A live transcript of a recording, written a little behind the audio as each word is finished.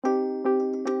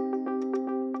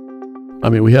I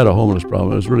mean, we had a homeless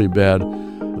problem. It was really bad.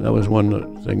 That was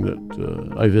one thing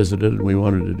that I visited and we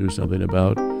wanted to do something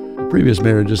about. The previous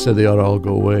mayor just said they ought to all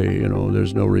go away.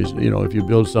 There's no reason. If you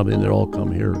build something, they'll all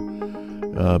come here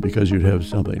because you'd have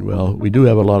something. Well, we do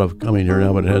have a lot of coming here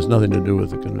now, but it has nothing to do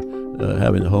with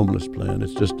having the homeless plan.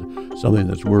 It's just something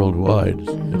that's worldwide.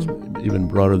 It's even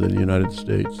broader than the United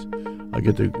States. I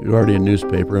get the Guardian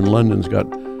newspaper, and London's got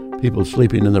people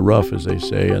sleeping in the rough, as they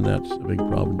say, and that's a big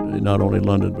problem, not only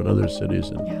London, but other cities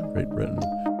in Great Britain.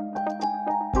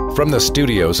 From the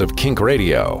studios of Kink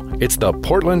Radio, it's the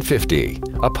Portland 50,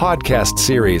 a podcast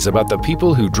series about the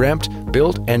people who dreamt,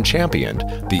 built, and championed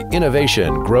the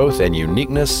innovation, growth, and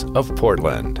uniqueness of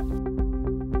Portland.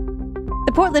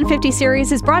 The Portland 50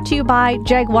 series is brought to you by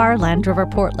Jaguar Land Rover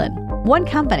Portland. One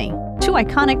company, two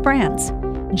iconic brands.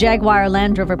 Jaguar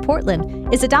Land Rover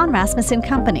Portland is a Don Rasmussen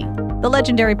company, the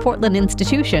legendary Portland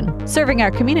institution serving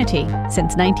our community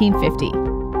since 1950.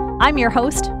 I'm your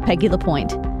host, Peggy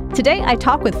LaPointe. Today, I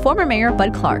talk with former Mayor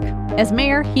Bud Clark. As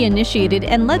mayor, he initiated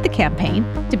and led the campaign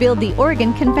to build the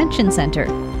Oregon Convention Center,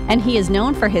 and he is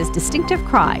known for his distinctive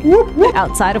cry. Whoop, whoop.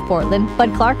 Outside of Portland,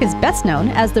 Bud Clark is best known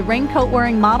as the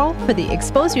raincoat-wearing model for the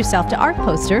Expose Yourself to Art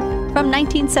poster from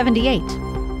 1978.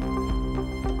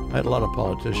 I had a lot of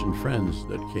politician friends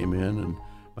that came in, and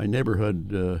my neighborhood,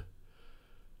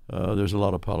 there's a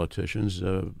lot of politicians,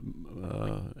 and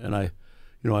I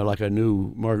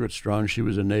knew Margaret Strawn. She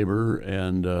was a neighbor,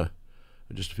 and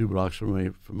just a few blocks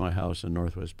from my house in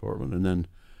Northwest Portland. And then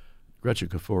Gretchen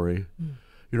Kafori.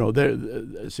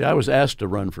 I was asked to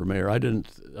run for mayor. I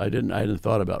hadn't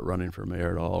thought about running for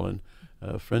mayor at all. And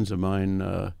friends of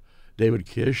mine, David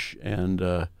Kish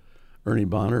and Ernie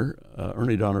Bonner.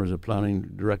 Ernie Donner was a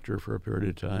planning director for a period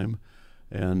of time,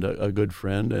 and a good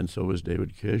friend. And so was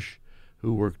David Kish,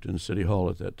 who worked in City Hall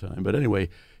at that time. But anyway,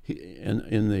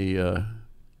 in the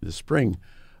spring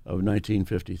of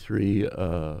 1953,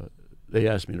 they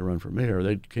asked me to run for mayor.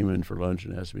 They came in for lunch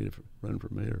and asked me to run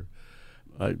for mayor.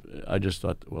 I just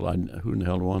thought, well, who in the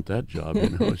hell would want that job?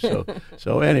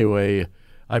 So anyway,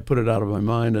 I put it out of my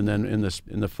mind. And then in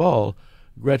the fall,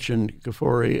 Gretchen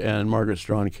Kafori and Margaret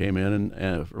Strawn came in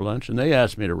and for lunch, and they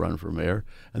asked me to run for mayor.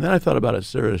 And then I thought about it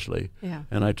seriously. Yeah.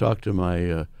 And I talked to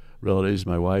my relatives,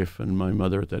 my wife and my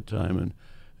mother at that time, and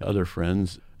other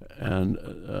friends. And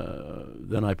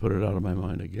then I put it out of my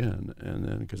mind again, and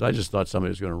then because I just thought somebody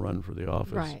was going to run for the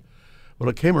office. Right. Well,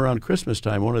 it came around Christmas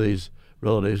time. One of these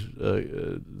relatives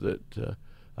that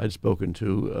I'd spoken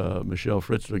to, Michelle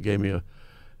Fritzler, gave me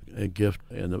a gift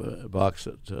in the box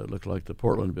that looked like the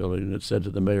Portland building, and it said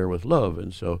 "To the Mayor with Love."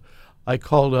 And so I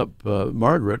called up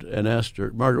Margaret and asked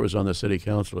her. Margaret was on the city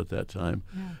council at that time,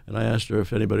 and I asked her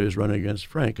if anybody was running against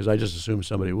Frank, because I just assumed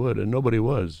somebody would, and nobody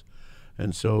was.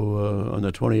 And so on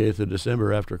the 28th of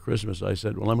December after Christmas, I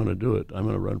said, well, I'm going to do it. I'm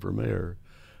going to run for mayor.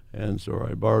 And so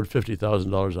I borrowed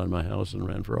 $50,000 on my house and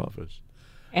ran for office.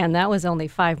 And that was only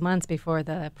 5 months before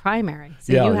the primary.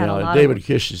 So you had a lot David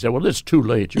Kish said, well, it's too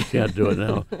late. You can't do it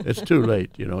now. It's too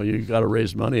late. You got to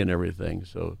raise money and everything.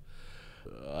 So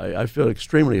I feel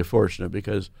extremely fortunate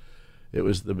because it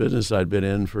was the business I'd been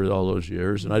in for all those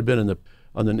years. And I'd been in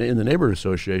the neighborhood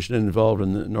association and involved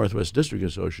in the Northwest District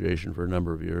Association for a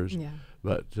number of years,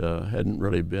 but hadn't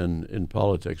really been in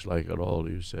politics like at all,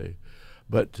 you say.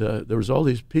 But there was all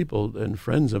these people and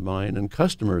friends of mine and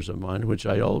customers of mine, which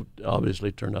I all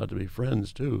obviously turned out to be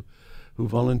friends too, who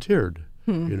volunteered.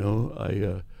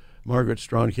 Margaret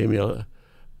Strawn gave me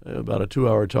about a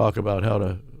 2-hour talk about how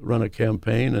to run a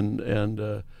campaign,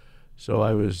 and so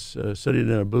I was sitting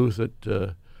in a booth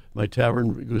at my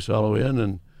tavern, Goose Hollow Inn,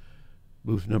 and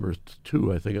booth number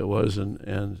 2, I think it was,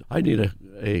 and I need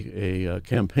a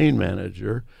campaign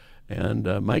manager, and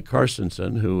Mike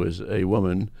Carstensen, who is a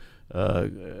woman,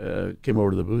 came over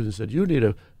to the booth and said, you need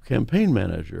a campaign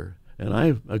manager, and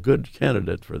I'm a good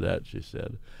candidate for that, she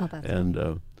said.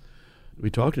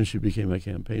 We talked, and she became my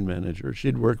campaign manager.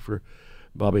 She'd worked for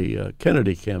Bobby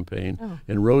Kennedy campaign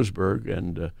in Roseburg,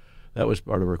 and that was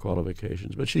part of her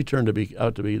qualifications. But she turned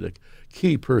out to be the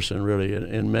key person, really,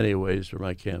 in many ways for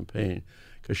my campaign,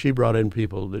 because she brought in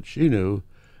people that she knew.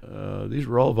 These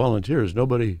were all volunteers.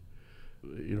 Nobody's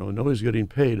getting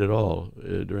paid at all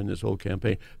during this whole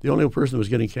campaign. The only person that was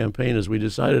getting campaign is we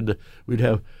decided we'd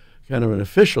have kind of an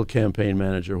official campaign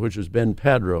manager, which was Ben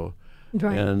Padro.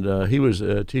 Right. And he was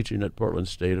teaching at Portland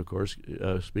State, of course,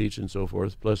 speech and so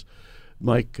forth. Plus,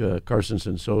 Mike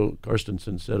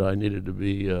Carstensen said I needed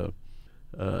to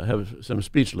have some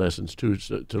speech lessons too,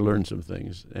 to learn some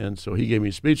things. And so he gave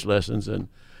me speech lessons, and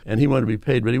he wanted to be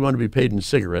paid, but he wanted to be paid in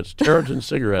cigarettes, Tarleton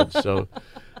cigarettes. So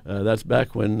that's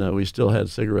back when we still had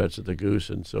cigarettes at the Goose,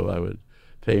 and so I would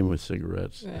pay him with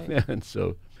cigarettes. Right. And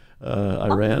so I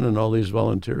ran, and all these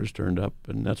volunteers turned up,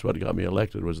 and that's what got me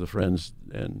elected, was the friends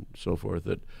and so forth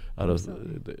that out of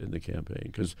in the campaign,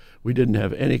 because we didn't have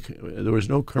there was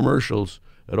no commercials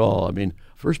at all. I mean,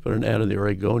 first put an ad in the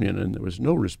Oregonian, and there was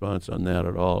no response on that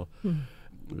at all.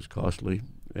 It was costly,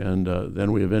 and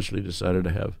then we eventually decided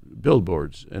to have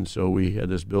billboards, and so we had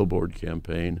this billboard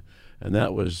campaign, and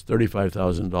that was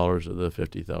 $35,000 of the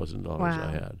 $50,000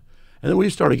 I had. And then we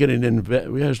started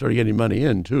getting money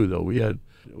in too, though. We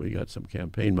got some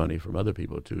campaign money from other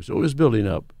people too, so it was building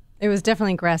up. It was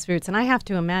definitely grassroots, and I have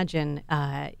to imagine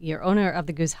you're owner of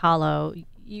the Goose Hollow.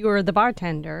 You were the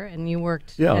bartender, and you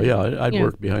worked. I'd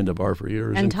worked behind the bar for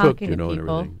years and cooked, talking to people. And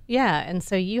everything. Yeah, and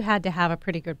so you had to have a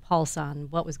pretty good pulse on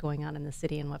what was going on in the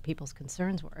city and what people's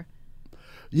concerns were.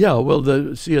 Yeah, well,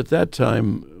 at that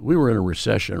time we were in a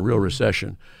recession, a real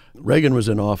recession. Reagan was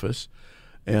in office.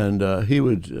 And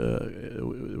we're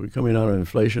coming out of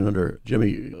inflation under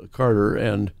Jimmy Carter,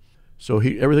 and so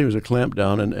everything was a clamp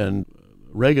down, and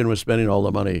Reagan was spending all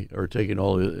the money, or taking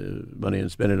all the money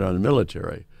and spending it on the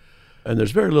military. And there's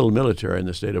very little military in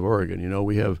the state of Oregon. You know,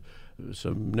 we have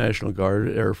some National Guard,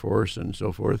 Air Force, and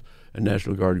so forth, and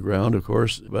National Guard ground, of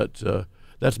course, but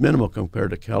that's minimal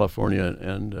compared to California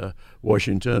and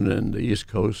Washington and the East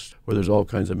Coast, where there's all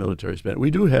kinds of military spending. We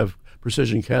do have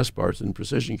precision cast parts, and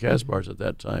precision cast parts at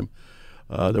that time,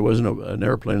 there wasn't an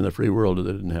airplane in the free world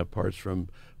that didn't have parts from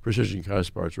precision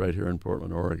cast parts right here in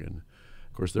Portland, Oregon.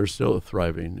 Of course, they're still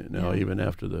thriving now, even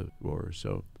after the war.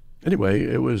 So anyway,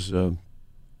 it was, I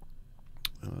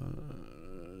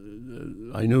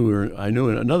knew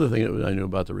another thing that I knew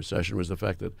about the recession was the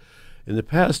fact that in the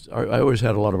past, I always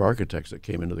had a lot of architects that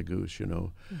came into the Goose, you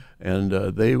know, and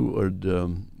they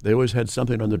always had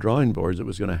something on the drawing boards that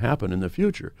was going to happen in the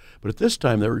future. But at this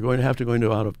time, they were going to have to go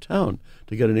into out of town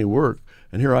to get any work.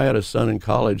 And here I had a son in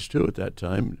college too at that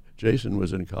time. Jason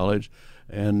was in college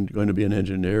and going to be an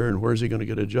engineer. And where's he going to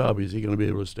get a job? Is he going to be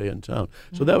able to stay in town?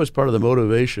 So that was part of the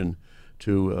motivation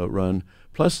to run.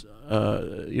 Plus,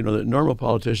 the normal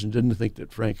politician didn't think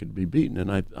that Frank could be beaten,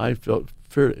 and I felt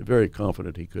very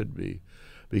confident he could be,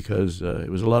 because it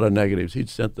was a lot of negatives. He'd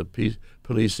sent the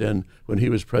police in when he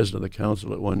was president of the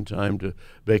council at one time to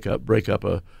break up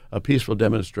a peaceful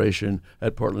demonstration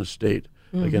at Portland State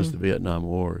against the Vietnam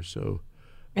War. So,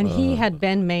 and he had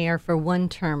been mayor for one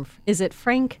term. Is it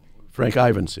Frank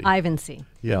Ivancy. Ivancy.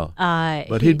 Yeah.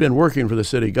 But he'd been working for the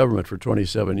city government for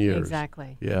 27 years.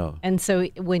 Exactly. Yeah. And so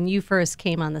when you first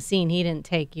came on the scene, he didn't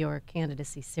take your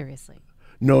candidacy seriously.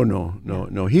 No.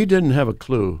 He didn't have a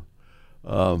clue.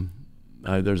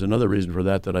 There's another reason for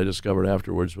that I discovered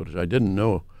afterwards, which I didn't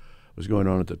know was going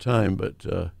on at the time. But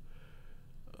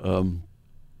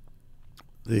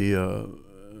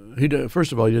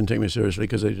first of all, he didn't take me seriously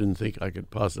because they didn't think I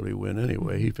could possibly win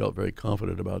anyway. He felt very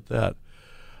confident about that.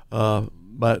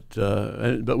 But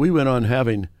we went on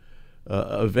having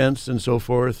events and so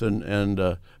forth,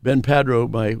 and Ben Padro,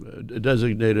 my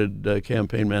designated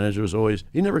campaign manager,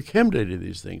 he never came to any of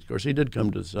these things. Of course, he did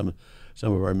come to some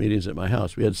of our meetings at my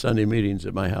house. We had Sunday meetings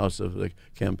at my house of the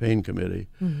campaign committee,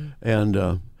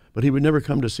 but he would never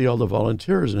come to see all the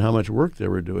volunteers and how much work they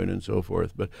were doing and so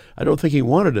forth. But I don't think he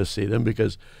wanted to see them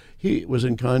because he was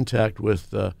in contact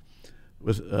with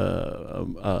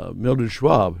Mildred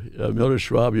Schwab. Mildred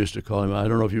Schwab used to call him. I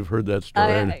don't know if you've heard that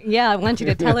story. I want you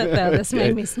to tell it, though. This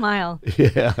made me smile.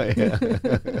 Yeah.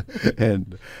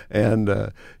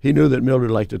 and he knew that Mildred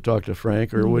liked to talk to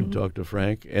Frank, or would talk to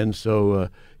Frank, and so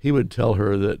he would tell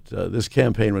her that this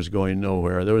campaign was going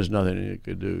nowhere. There was nothing he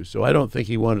could do. So I don't think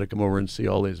he wanted to come over and see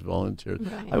all these volunteers.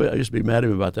 Right. I used to be mad at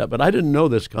him about that, but I didn't know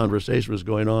this conversation was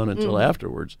going on until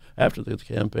afterwards, after the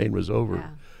campaign was over. Yeah.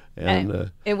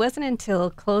 And it wasn't until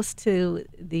close to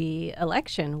the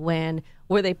election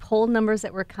were they poll numbers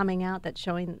that were coming out that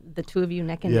showing the two of you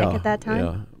neck and neck at that time?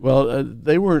 Yeah. Well,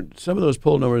 they weren't. Some of those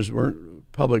poll numbers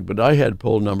weren't public, but I had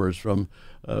poll numbers from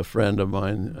a friend of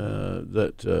mine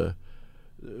that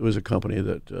it was a company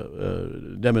that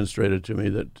demonstrated to me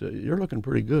that you're looking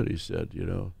pretty good. He said,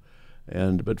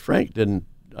 but Frank didn't.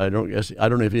 I don't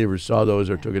know if he ever saw those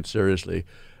or took it seriously.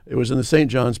 It was in the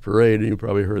St. John's Parade, and you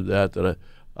probably heard that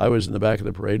I was in the back of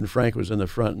the parade, and Frank was in the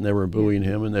front, and they were booing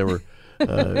him, and they were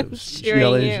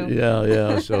yelling. You.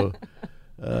 Yeah. So,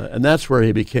 and that's where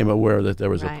he became aware that there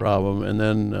was a problem. And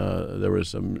then there was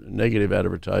some negative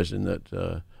advertising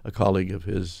that a colleague of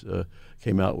his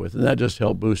came out with, and that just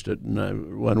helped boost it. And I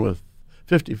won with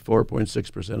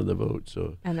 54.6% of the vote.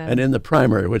 So, and in the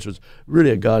primary, which was really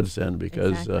a godsend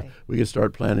because we could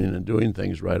start planning and doing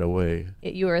things right away.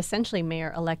 You were essentially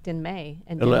mayor-elect in May.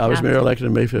 I was mayor-elected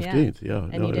on May 15th,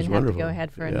 And you didn't have to go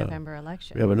ahead for a November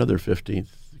election. We have another 15th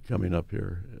coming up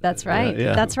here. That's right.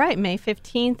 Yeah. That's right. May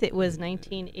 15th, it was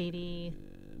 1980.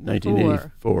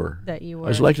 1984. That you were. I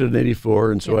was elected in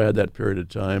 84, and so Yeah. I had that period of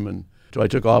time. And so I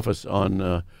took office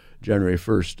on January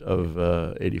 1st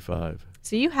of 85.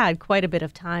 So you had quite a bit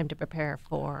of time to prepare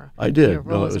for I did. your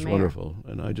role No, it as was a mayor. wonderful.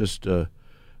 And I just,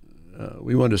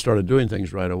 we wanted to start doing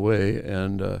things right away.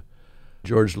 And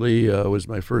George Lee was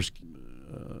my first,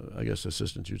 I guess,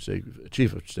 assistant, you'd say,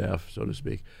 chief of staff, so to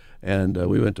speak. And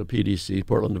we went to PDC,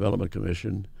 Portland Development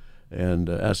Commission, and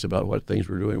asked about what things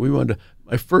we're doing.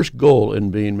 My first goal in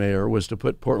being mayor was to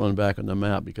put Portland back on the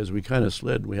map, because we kind of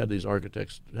slid. We had these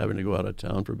architects having to go out of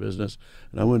town for business,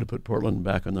 and I wanted to put Portland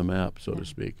back on the map, so to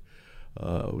speak.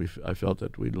 I felt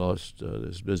that we'd lost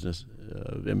this business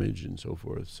image and so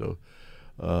forth. So,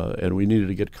 and we needed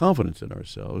to get confidence in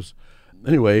ourselves.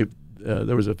 Anyway,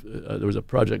 there was a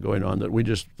project going on that we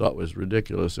just thought was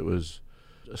ridiculous. It was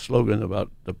a slogan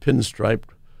about the pinstripe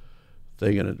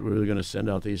thing, and we were going to send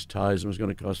out these ties, and it was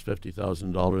going to cost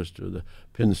 $50,000 to the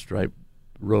pinstripe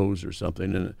rose or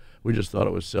something, and we just thought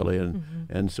it was silly.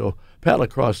 And so Pat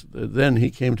LaCrosse, then he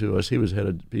came to us. He was head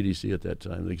of PDC at that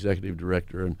time, the executive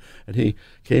director, and he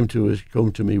came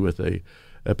to me with a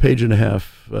page and a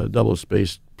half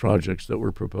double-spaced projects that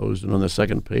were proposed, and on the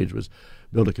second page was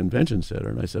build a convention center.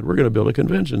 And I said, we're going to build a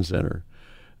convention center.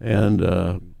 And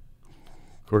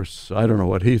of course, I don't know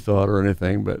what he thought or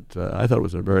anything, but I thought it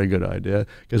was a very good idea,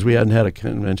 because we hadn't had a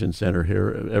convention center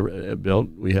here ever built.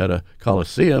 We had a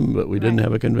Coliseum, but we didn't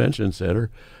have a convention center.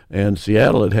 And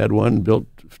Seattle had one built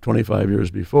 25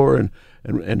 years before,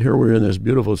 and here we're in this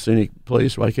beautiful scenic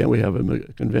place. Why can't we have a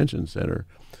convention center?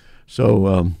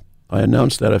 So I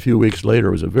announced that a few weeks later.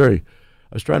 I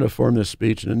was trying to form this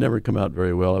speech, and it never come out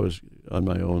very well. I was on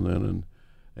my own then,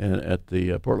 and at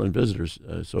the Portland Visitors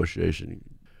Association.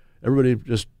 Everybody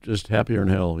just happier than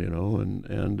hell,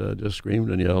 and just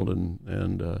screamed and yelled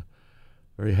and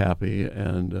very happy.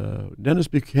 And Dennis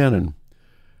Buchanan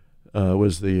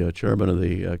was the chairman of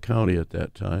the county at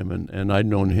that time, and I'd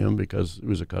known him because he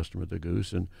was a customer at the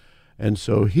Goose, and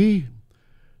so he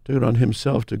took it on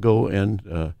himself to go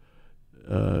and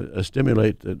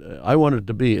stimulate that. I wanted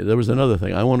to be. There was another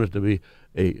thing. I wanted to be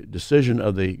a decision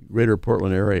of the greater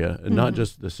Portland area, and not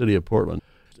just the city of Portland.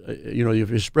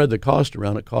 If you spread the cost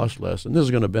around, it costs less, and this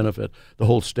is going to benefit the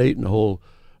whole state and the whole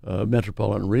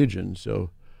metropolitan region.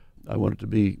 So I wanted to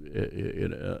be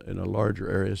in a larger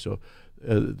area. So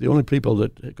the only people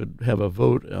that could have a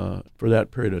vote for that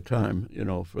period of time,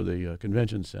 for the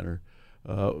convention center,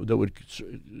 that would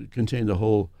contain the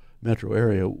whole metro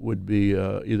area would be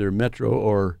either Metro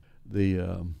or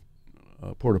the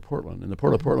Port of Portland. And the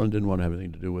Port of Portland didn't want to have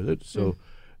anything to do with it. So.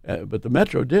 But the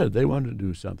Metro did. They wanted to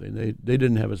do something. They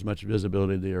didn't have as much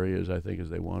visibility in the area as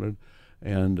they wanted,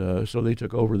 and so they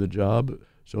took over the job.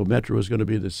 So Metro was going to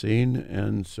be the scene,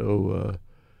 and so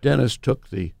Dennis took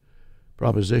the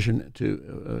proposition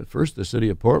to first the city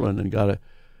of Portland and got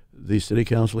the city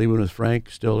council, even with Frank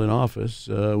still in office.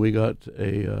 We got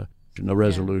a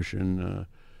resolution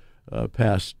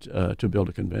passed to build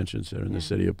a convention center in the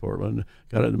city of Portland.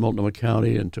 Got it in Multnomah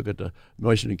County and took it to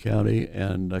Washington County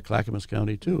and Clackamas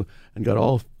County too, and got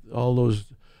all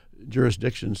those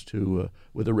jurisdictions to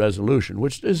with a resolution,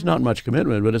 which is not much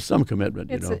commitment, but it's some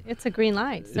commitment. It's a green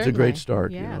light. It's a great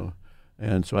start,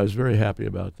 and so I was very happy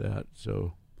about that.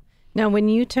 So. Now, when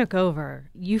you took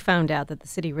over, you found out that the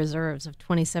city reserves of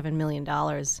 $27 million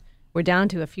were down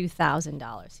to a few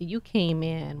 $1,000s. So you came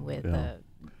in with a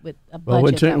budget. Well,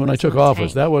 when I took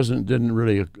office, I didn't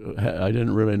really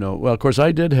know. Well, of course,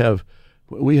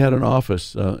 we had an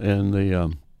office in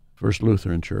the First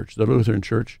Lutheran Church,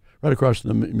 right across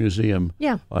from the museum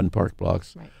on Park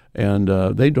Blocks. Right. And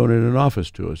they donated an office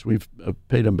to us. We've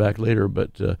paid them back later,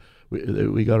 but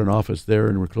we got an office there,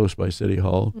 and we're close by City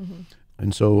Hall. Mm-hmm.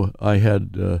 And so I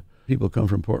had people come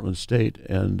from Portland State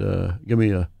and give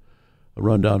me a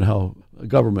rundown how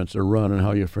governments are run and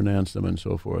how you finance them and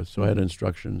so forth. So I had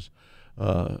instructions,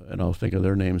 and I'll think of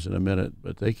their names in a minute,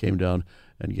 but they came down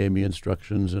and gave me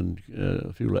instructions and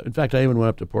a few. In fact, I even went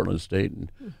up to Portland State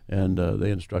and they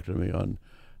instructed me on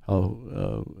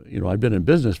how, I'd been in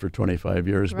business for 25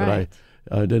 years, right. But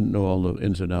I didn't know all the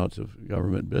ins and outs of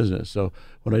government business. So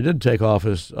when I did take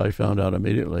office, I found out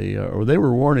immediately, or they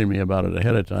were warning me about it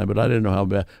ahead of time, but I didn't know how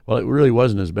bad. Well, it really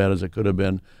wasn't as bad as it could have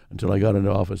been until I got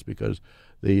into office, because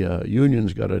the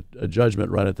unions got a judgment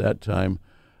right at that time.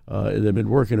 They'd been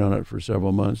working on it for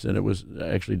several months, and it was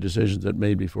actually decisions that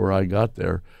made before I got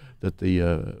there that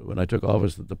when I took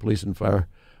office, that the police and fire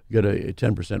get a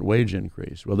 10% wage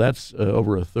increase. Well, that's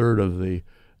over a third of the,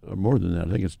 or more than that.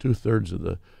 I think it's 2/3 of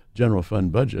the general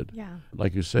fund budget. Yeah.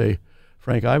 Like you say,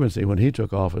 Frank Ivancy, when he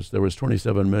took office, there was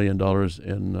 $27 million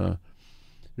in,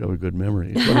 you have a good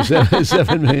memory,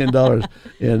 $27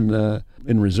 million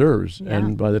in reserves. Yeah.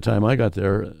 And by the time I got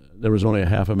there was only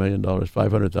 $500,000,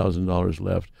 $500,000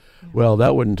 left. Yeah. Well,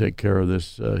 that wouldn't take care of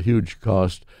this huge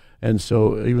cost. And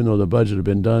so even though the budget had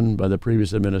been done by the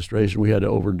previous administration, we had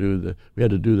to do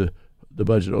the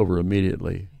budget over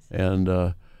immediately. And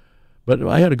but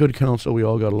I had a good council. We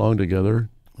all got along together.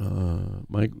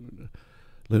 Mike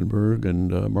Lindbergh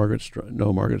and Margaret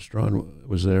Strawn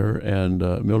was there, and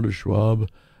Mildred Schwab.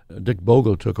 Dick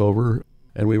Bogle took over,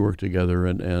 and we worked together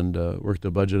and worked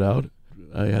the budget out.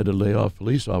 I had to lay off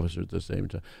police officers at the same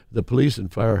time. The police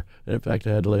and fire, in fact,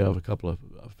 I had to lay off a couple of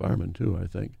firemen too, I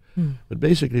think. But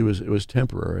basically it was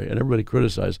temporary, and everybody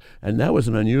criticized. And that was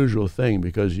an unusual thing,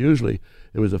 because usually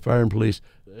it was the fire and police,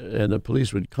 and the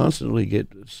police would constantly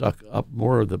suck up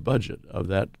more of the budget of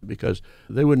that, because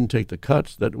they wouldn't take the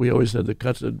cuts that we always said. The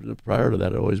cuts that prior to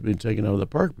that had always been taken out of the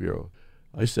Park Bureau.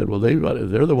 I said, well,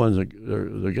 they're the ones that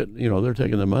they're getting, they're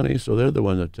taking the money, so they're the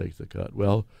one that takes the cut.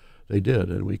 Well, they did,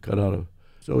 and we cut out of.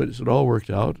 So it all worked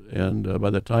out, and by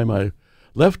the time I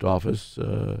left office,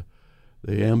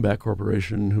 the AMBAC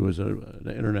Corporation, who was an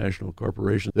international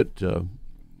corporation that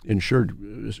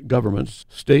insured governments,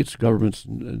 states, governments,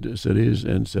 and cities,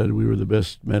 and said we were the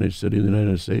best managed city in the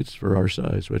United States for our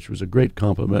size, which was a great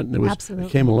compliment. And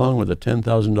it came along with a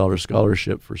 $10,000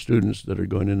 scholarship for students that are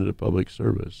going into the public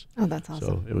service. Oh, that's awesome.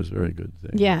 So it was a very good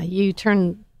thing. Yeah, you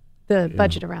turned the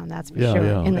budget around, that's for sure.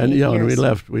 Yeah, in the and years.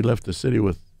 and we left the city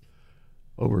with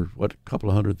over, a couple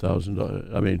of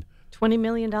 $100,000. I mean, $20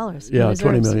 million. Yeah,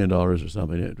 $20 million or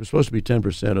something. It was supposed to be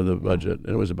 10% of the budget, and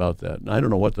it was about that. And I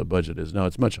don't know what the budget is now.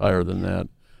 It's much higher than that.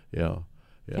 Yeah,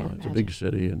 it's a big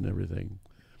city and everything.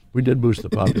 We did boost the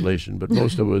population, but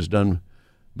most of it was done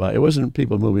by, it wasn't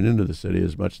people moving into the city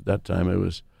as much at that time. It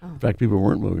was, in fact, people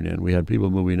weren't moving in. We had people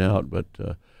moving out, but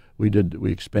we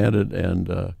expanded, and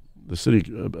the city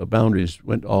boundaries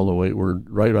went all the way. We're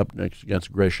right up next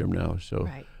against Gresham now, so.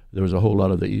 Right. There was a whole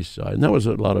lot of the east side. And that was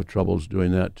a lot of troubles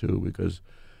doing that, too, because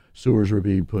sewers were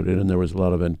being put in, and there was a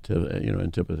lot of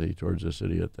antipathy towards the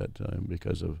city at that time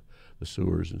because of the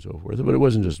sewers and so forth. But it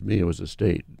wasn't just me. It was the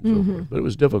state and so forth. But it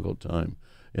was a difficult time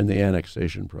in the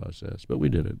annexation process. But we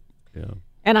did it, yeah.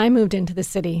 And I moved into the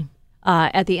city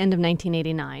at the end of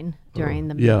 1989 during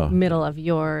the middle of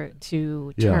your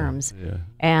two terms. Yeah.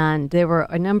 And there were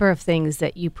a number of things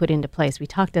that you put into place. We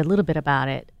talked a little bit about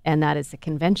it, and that is the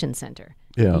convention center.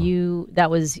 Yeah. That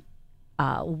was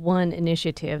one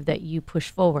initiative that you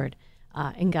pushed forward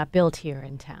and got built here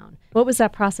in town. What was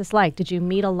that process like? Did you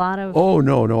meet a lot of... Oh,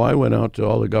 no. I went out to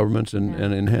all the governments and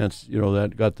enhanced,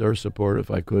 that got their support if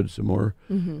I could some more.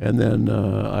 And then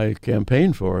I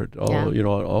campaigned for it,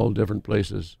 all different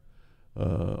places,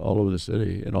 all over the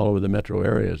city and all over the metro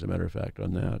area, as a matter of fact,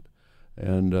 on that.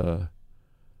 And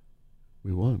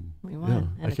we won. Yeah.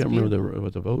 I can't remember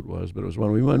what the vote was, but it was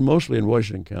one. We won mostly in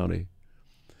Washington County.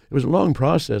 It was a long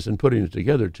process in putting it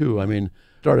together, too. I mean,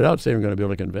 started out saying we're going to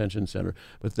build a convention center,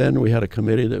 but then we had a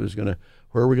committee that was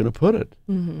where are we going to put it?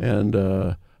 And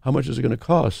how much is it going to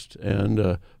cost?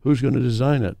 And who's going to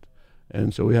design it?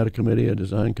 And so we had a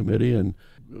design committee, and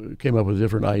came up with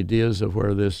different ideas of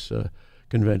where this the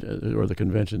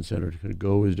convention center could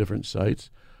go with different sites.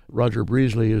 Roger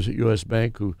Breesley is at U.S.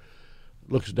 Bank, who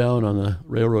looks down on the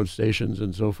railroad stations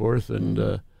and so forth,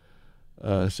 and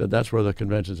said that's where the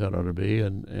convention center ought to be,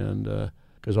 and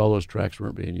because all those tracks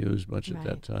weren't being used much at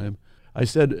that time. I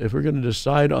said, if we're going to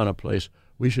decide on a place,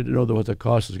 we should know what the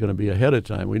cost is going to be ahead of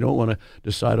time. We don't want to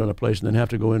decide on a place and then have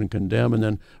to go in and condemn and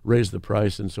then raise the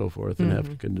price and so forth and have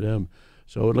to condemn.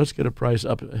 So let's get a price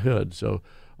up ahead. So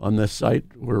on the site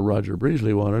where Roger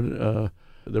Breesley wanted,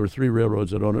 there were 3 railroads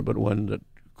that own it, but one that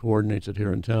coordinates it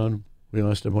here in town. We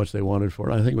asked them what they wanted for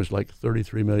it. I think it was like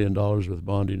 $33 million with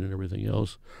bonding and everything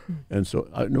else. And so,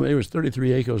 it was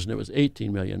 33 acres, and it was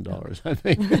 $18 million, I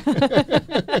think.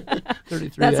 33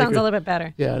 That sounds a little bit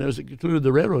better. Yeah, and it included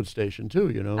the railroad station,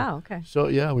 too, Oh, okay. So,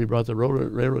 we brought the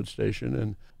railroad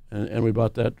station, and we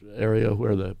bought that area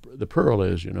where the Pearl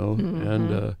is,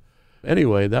 And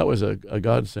anyway, that was a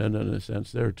godsend in a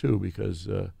sense there, too, because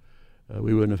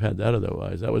we wouldn't have had that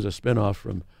otherwise. That was a spinoff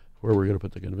from where we're going to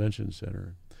put the convention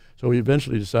center. So we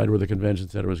eventually decided where the convention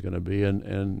center was going to be,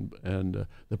 and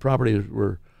the properties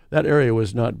that area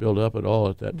was not built up at all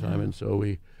at that time, and so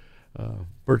we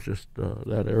purchased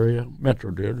that area. Metro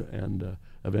did, and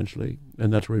eventually,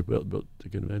 and that's where we built the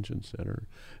convention center.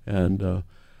 And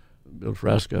Bill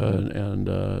Frasca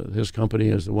and his company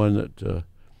is the one that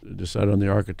decided on the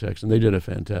architects, and they did a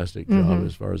fantastic job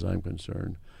as far as I'm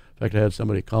concerned. In fact, I had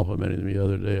somebody complimenting me the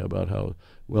other day about how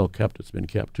well kept it's been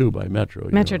kept, too, by Metro.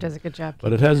 Metro does a good job.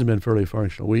 But it hasn't been fairly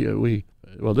functional.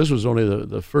 Well, this was only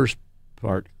the first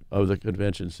part of the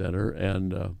convention center,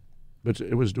 and but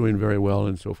it was doing very well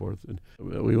and so forth. And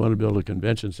we wanted to build a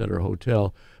convention center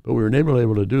hotel, but we were never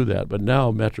able to do that. But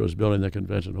now Metro is building the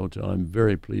convention hotel. I'm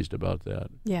very pleased about that.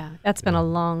 Yeah, that's been a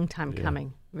long time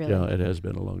coming, really. Yeah, it has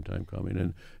been a long time coming,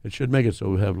 and it should make it so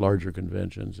we have larger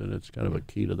conventions, and it's kind of a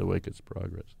key to the Wicked's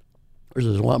progress. There's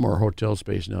a lot more hotel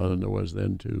space now than there was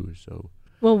then, too. So.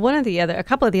 Well, a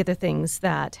couple of the other things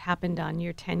that happened on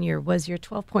your tenure was your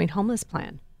 12-point homeless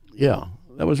plan. Yeah,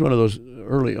 that was one of those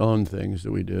early on things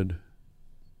that we did.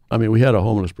 I mean, we had a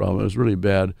homeless problem. It was really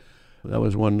bad. That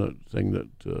was one thing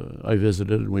that I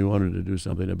visited and we wanted to do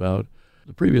something about.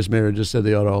 The previous mayor just said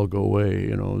they ought to all go away.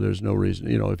 There's no reason.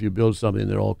 If you build something,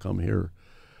 they'll all come here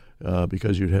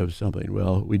because you'd have something.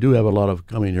 Well, we do have a lot of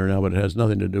coming here now, but it has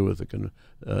nothing to do with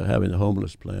having the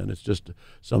homeless plan. It's just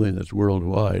something that's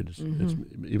worldwide. It's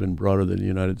even broader than the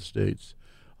United States.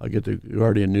 I get the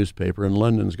Guardian newspaper, and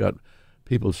London's got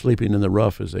people sleeping in the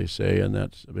rough, as they say, and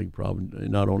that's a big problem,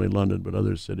 not only London, but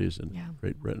other cities in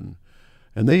Great Britain.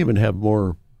 And they even have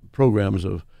more programs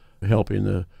of helping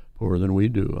the poor than we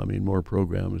do. I mean, more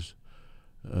programs.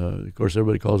 Of course,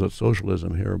 everybody calls it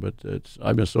socialism here, but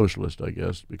I'm a socialist, I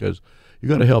guess, because you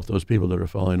got to help those people that are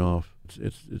falling off.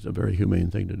 It's a very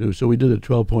humane thing to do. So we did a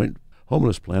 12-point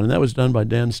homeless plan, and that was done by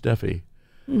Dan Steffi.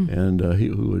 And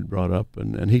who had brought up,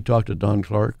 and he talked to Don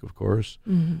Clark, of course,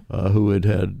 who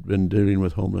had been dealing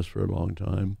with homeless for a long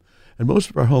time. And most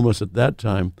of our homeless at that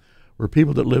time were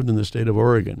people that lived in the state of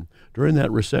Oregon. During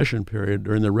that recession period,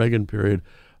 during the Reagan period,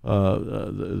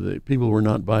 the people were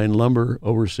not buying lumber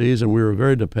overseas, and we were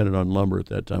very dependent on lumber at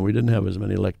that time. We didn't have as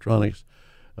many electronics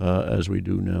as we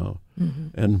do now.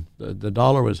 And the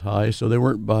dollar was high, so they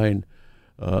weren't buying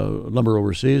lumber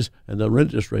overseas, and the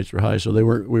interest rates were high, so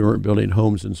we weren't building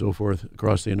homes and so forth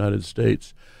across the United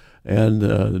States. And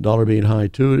the dollar being high,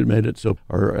 too, it made it so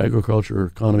our agriculture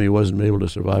economy wasn't able to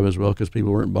survive as well because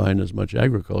people weren't buying as much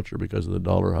agriculture because of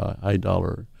the high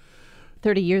dollar.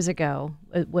 30 years ago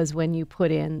was when you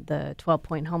put in the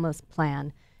 12-point homeless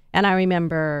plan. And I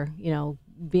remember,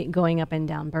 going up and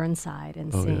down Burnside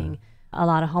and seeing a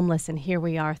lot of homeless, and here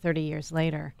we are 30 years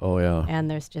later. Oh, yeah.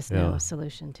 And there's just no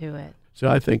solution to it. So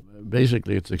I think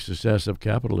basically it's a success of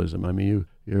capitalism. I mean,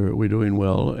 we're doing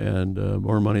well, and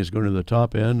more money is going to the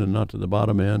top end and not to the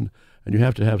bottom end. And you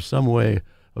have to have some way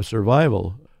of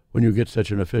survival when you get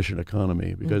such an efficient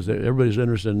economy, because everybody's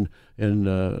interested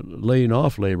in laying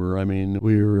off labor. I mean,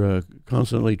 we're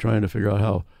constantly trying to figure out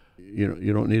how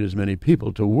you don't need as many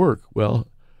people to work. Well,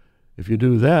 if you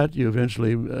do that, you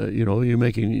eventually you're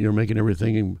making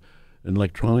everything in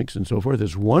electronics and so forth.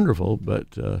 It's wonderful,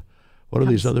 but what are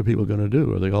these other people going to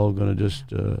do? Are they all going to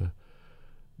just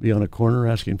be on a corner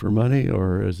asking for money,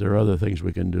 or is there other things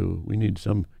we can do? We need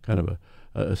some kind of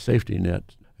a safety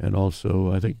net. And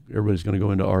also, I think everybody's going to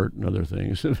go into art and other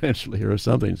things eventually, or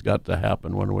something's got to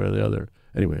happen one way or the other.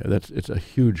 Anyway, it's a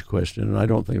huge question, and I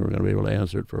don't think we're going to be able to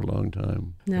answer it for a long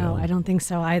time. No, I don't think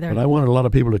so either. But I wanted a lot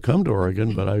of people to come to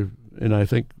Oregon, but I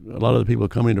think a lot of the people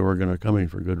coming to Oregon are coming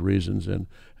for good reasons, and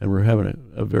we're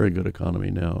having a very good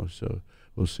economy now, so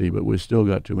we'll see. But we've still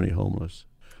got too many homeless.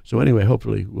 So anyway,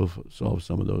 hopefully we'll solve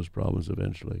some of those problems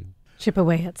eventually. Chip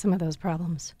away at some of those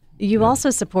problems. You also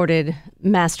supported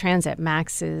mass transit,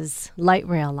 Max's light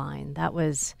rail line. That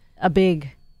was a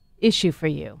big issue for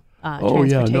you. Oh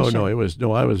yeah,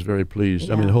 I was very pleased.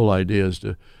 Yeah. I mean, the whole idea is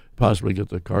to possibly get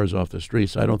the cars off the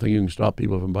streets. I don't think you can stop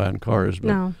people from buying cars,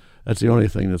 but that's the only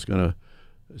thing that's going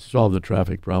to solve the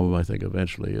traffic problem, I think,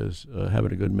 eventually, is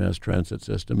having a good mass transit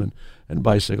system and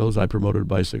bicycles. I promoted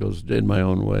bicycles in my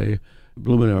own way.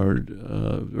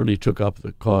 Blumenauer really took up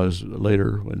the cause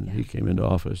later when he came into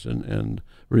office and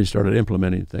really started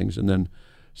implementing things. And then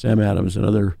Sam Adams and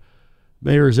other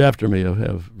mayors after me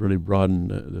have really broadened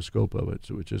the scope of it,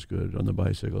 which is good on the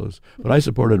bicycles. But I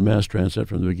supported mass transit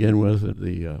from the begin with.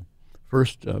 The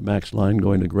first Max line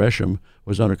going to Gresham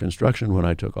was under construction when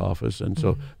I took office, and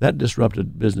so that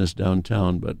disrupted business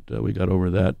downtown, but we got over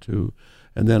that too.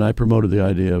 And then I promoted the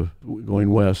idea of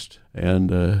going west,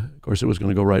 and of course it was going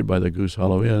to go right by the Goose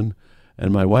Hollow Inn.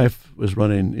 And my wife was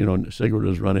running, Sigrid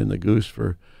was running the Goose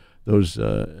for those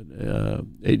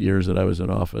 8 years that I was in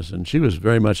office, and she was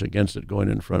very much against it going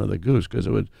in front of the Goose because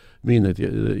it would mean that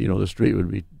the street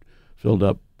would be filled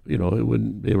up. It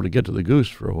wouldn't be able to get to the Goose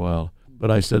for a while. But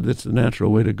I said it's the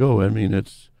natural way to go. I mean,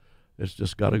 it's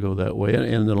just got to go that way, and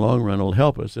in the long run, it'll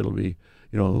help us. It'll be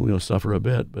we'll suffer a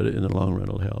bit, but in the long run,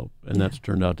 it'll help. And that's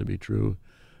turned out to be true.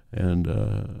 And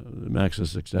Max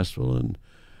is successful, and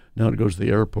now it goes to the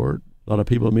airport. a lot of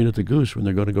people meet at the Goose when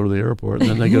they're going to go to the airport, and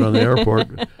then they get on the airport,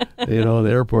 the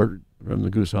airport from the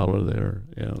Goose Hollow there.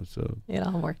 So it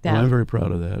all worked well, out. I'm very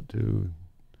proud of that too.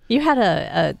 You had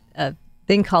a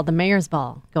thing called the Mayor's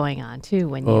Ball going on too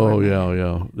when you were mayor.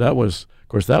 Yeah. That was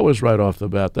right off the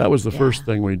bat. That was the first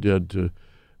thing we did to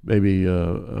maybe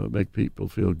make people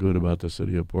feel good about the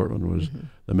city of Portland was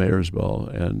the Mayor's Ball.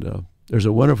 And there's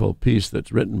a wonderful piece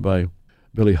that's written by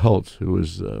Billy Holtz, who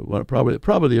was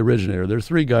probably the originator. There are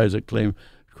three guys that claim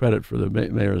credit for the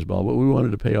Mayor's Ball, but we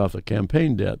wanted to pay off the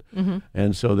campaign debt.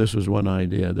 And so this was one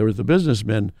idea. There was the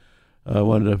businessmen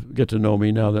wanted to get to know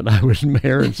me now that I was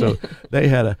mayor, and so they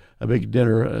had a big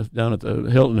dinner down at the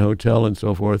Hilton Hotel and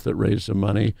so forth that raised some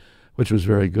money, which was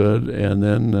very good. And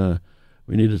then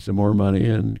we needed some more money,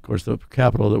 and of course the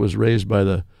capital that was raised by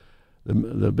the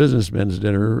businessmen's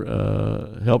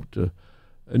dinner helped to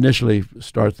initially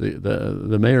start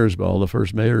the Mayor's Ball, the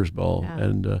first Mayor's Ball.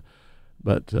 And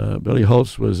but Billy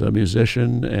Holtz was a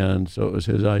musician, and so it was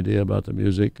his idea about the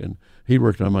music, and he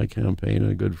worked on my campaign,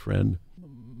 and a good friend.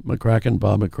 Bob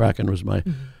McCracken was my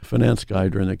finance guy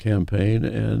during the campaign,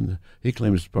 and he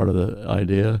claims part of the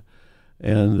idea.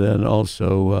 And then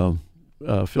also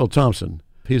Phil Thompson.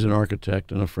 He's an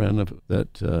architect and a friend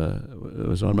that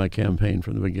was on my campaign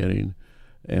from the beginning.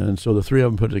 And so the three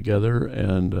of them put together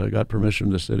and got permission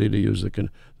from the city to use the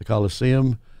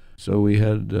Coliseum. So we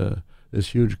had this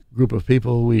huge group of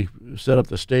people. We set up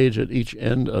the stage at each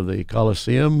end of the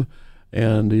Coliseum,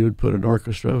 and you would put an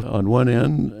orchestra on one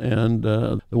end, and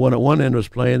the one at one end was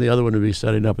playing, the other one would be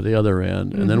setting up at the other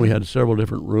end. And then we had several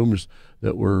different rooms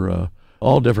that were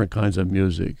all different kinds of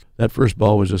music. That first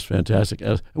ball was just fantastic.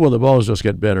 Well, the balls just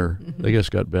get better. They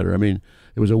just got better. I mean,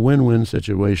 it was a win-win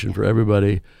situation for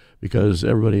everybody because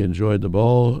everybody enjoyed the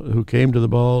ball who came to the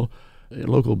ball.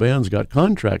 Local bands got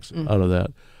contracts out of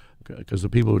that because the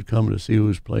people would come to see who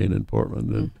was playing in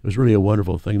Portland. And it was really a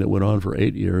wonderful thing that went on for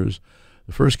 8 years.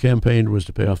 The first campaign was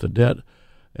to pay off the debt,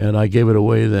 and I gave it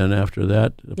away then after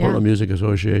that. The Portland Music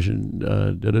Association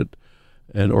did it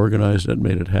and organized it and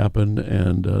made it happen,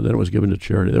 and then it was given to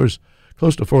charity. There was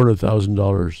close to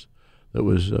 $400,000 that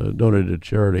was donated to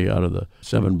charity out of the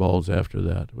 7 balls after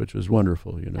that, which was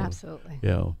wonderful, Absolutely.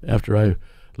 Yeah. After I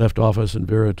left office and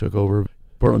Vera took over,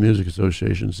 Portland Music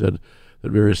Association said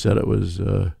that Vera said it was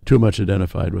too much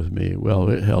identified with me. Well,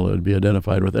 it would be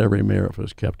identified with every mayor if it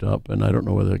was kept up, and I don't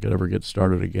know whether it could ever get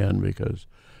started again because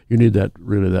you need that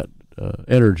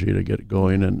energy to get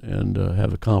going and have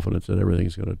the confidence that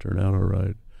everything's going to turn out all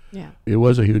right. Yeah. It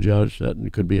was a huge outset, and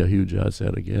it could be a huge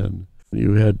outset again.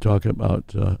 You had talk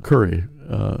about Curry.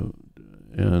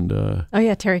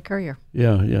 Terry Courier.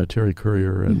 Yeah, Terry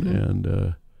Courier,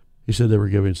 and he said they were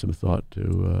giving some thought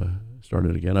to start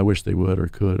it again. I wish they would or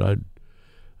could.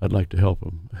 I'd like to help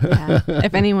him.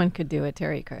 If anyone could do it,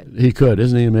 Terry could. He could.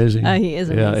 Isn't he amazing? He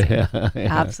is amazing. Yeah.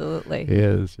 Absolutely. He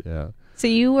is, yeah. So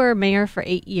you were mayor for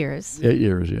 8 years. 8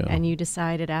 years, yeah. And you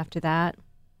decided after that?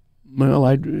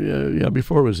 Well,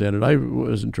 before it was ended, I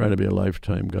wasn't trying to be a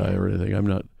lifetime guy or anything. I'm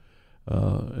not,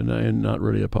 and I'm not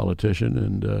really a politician.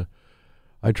 And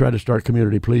I tried to start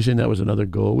community policing. That was another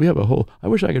goal. We have I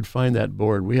wish I could find that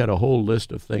board. We had a whole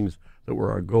list of things that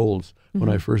were our goals when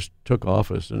I first took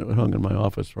office, and it hung in my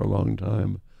office for a long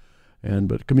time.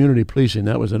 But community policing,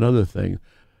 that was another thing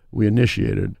we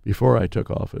initiated before I took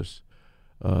office.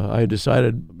 I had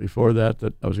decided before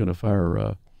that I was going to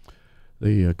fire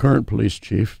the current police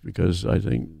chief because I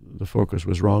think the focus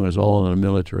was wrong as all on a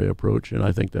military approach, and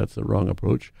I think that's the wrong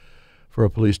approach for a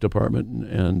police department.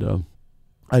 And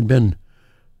I'd been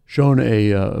shown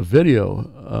a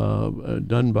video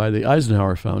done by the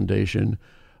Eisenhower Foundation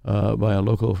by a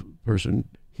local person.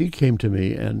 He came to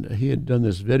me, and he had done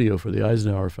this video for the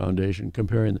Eisenhower Foundation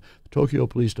comparing the Tokyo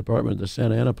Police Department, the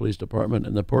Santa Ana Police Department,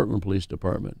 and the Portland Police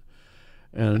Department.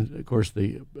 And, of course,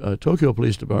 the Tokyo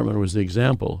Police Department was the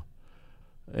example,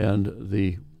 and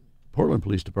the Portland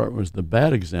Police Department was the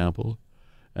bad example,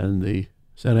 and the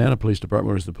Santa Ana Police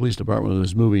Department was the police department that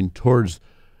was moving towards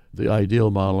the ideal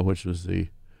model, which was the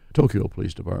Tokyo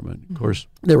Police Department. Of course,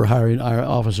 they were hiring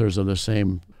officers of the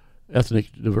same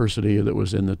ethnic diversity that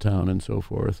was in the town and so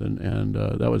forth, and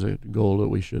that was a goal that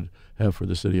we should have for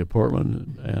the city of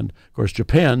Portland. And of course,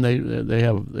 Japan, they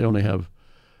only have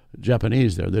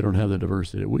Japanese there. They don't have the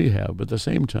diversity that we have. But at the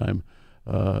same time,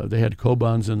 they had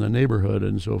Kobans in the neighborhood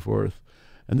and so forth.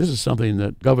 And this is something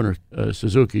that Governor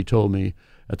Suzuki told me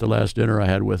at the last dinner I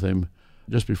had with him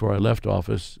just before I left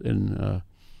office in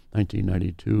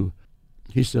 1992.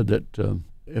 He said that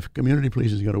if community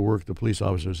policing is going to work, the police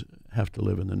officers have to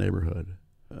live in the neighborhood.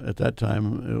 At that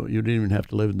time, you didn't even have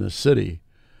to live in the city.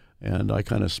 And I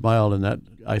kind of smiled, and that,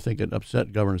 I think it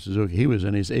upset Governor Suzuki. He was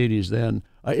in his 80s then.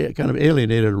 I kind of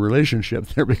alienated a relationship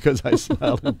there because I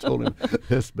smiled and told him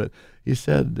this. But he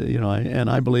said, and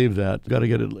I believe that.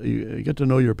 You get to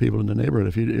know your people in the neighborhood.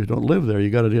 If you don't live there, you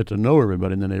got to get to know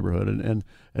everybody in the neighborhood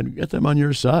and get them on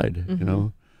your side,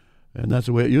 And that's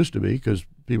the way it used to be, because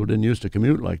people didn't used to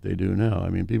commute like they do now. I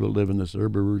mean, people live in the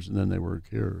suburbs and then they work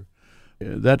here.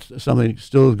 That's something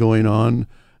still going on.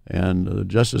 And the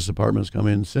Justice Department's come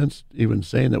in since even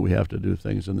saying that we have to do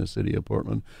things in the city of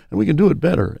Portland, and we can do it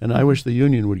better. And I wish the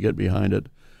union would get behind it,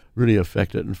 really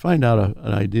affect it, and find out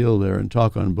an ideal there and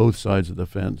talk on both sides of the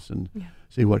fence and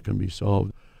see what can be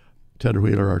solved. Ted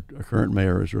Wheeler, our current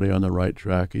mayor, is really on the right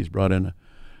track. He's brought in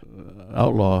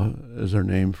Outlaw as her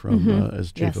name from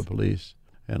as chief of police,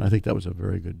 and I think that was a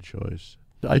very good choice.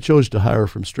 I chose to hire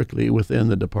from strictly within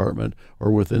the department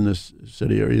or within this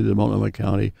city or either Multnomah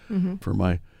County for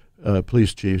my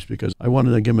police chiefs, because I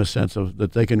wanted to give them a sense of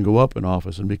that they can go up in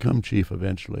office and become chief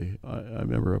eventually. I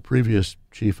remember a previous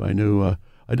chief I knew, I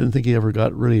didn't think he ever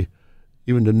got really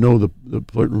even to know the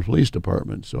Portland Police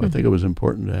Department, so I think it was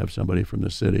important to have somebody from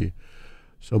the city.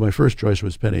 So my first choice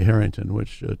was Penny Harrington,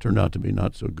 which turned out to be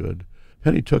not so good.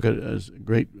 Penny took it as a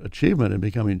great achievement in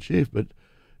becoming chief, but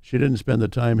she didn't spend the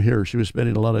time here. She was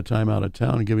spending a lot of time out of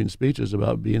town giving speeches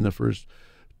about being the first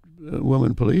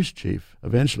woman police chief.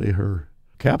 Eventually her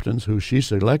captains, who she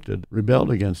selected, rebelled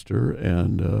against her,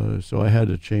 and so I had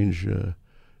to change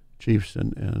chiefs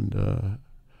and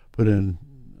put in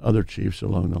other chiefs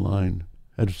along the line.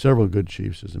 Had several good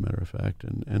chiefs, as a matter of fact,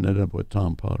 and ended up with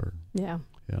Tom Potter. Yeah.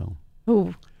 Yeah.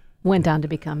 Who went on to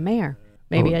become mayor.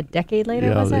 Maybe a decade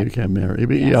later, was it? Yeah, he became mayor. He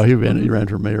ran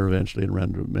for mayor eventually and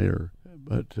ran for mayor.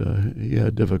 But he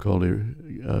had difficulty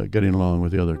getting along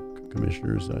with the other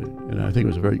commissioners, and I think it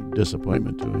was a very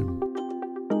disappointment to him.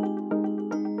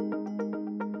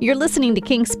 You're listening to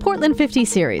Kink's Portland 50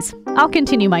 series. I'll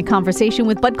continue my conversation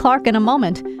with Bud Clark in a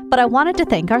moment, but I wanted to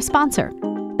thank our sponsor.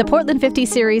 The Portland 50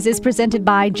 series is presented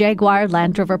by Jaguar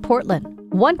Land Rover Portland.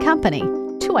 One company,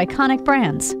 two iconic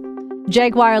brands.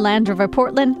 Jaguar Land Rover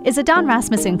Portland is a Don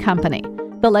Rasmussen company,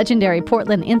 the legendary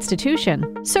Portland institution,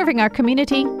 serving our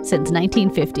community since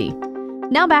 1950.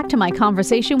 Now back to my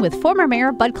conversation with former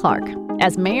Mayor Bud Clark.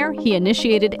 As mayor, he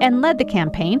initiated and led the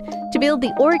campaign to build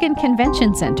the Oregon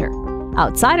Convention Center.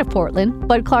 Outside of Portland,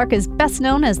 Bud Clark is best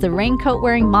known as the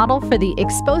raincoat-wearing model for the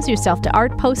Expose Yourself to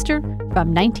Art poster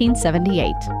from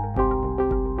 1978.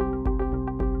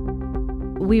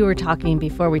 We were talking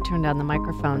before we turned on the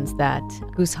microphones that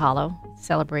Goose Hollow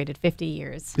celebrated 50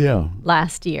 years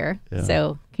last year. Yeah.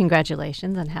 So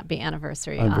congratulations and happy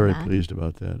anniversary on that. I'm very pleased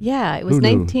about that. Yeah, it was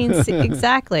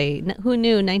exactly. Who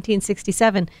knew,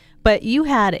 1967. But you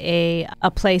had a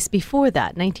place before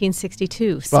that,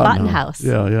 1962, Spaten House.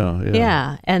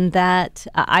 Yeah. And that,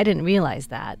 I didn't realize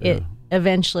that. Yeah. It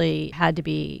eventually had to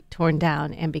be torn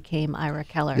down and became Ira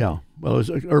Keller. Yeah, well, it was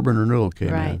urban renewal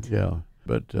came in. Yeah.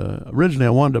 But originally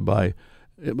I wanted to buy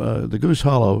the Goose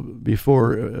Hollow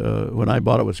before, when I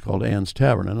bought it, was called Ann's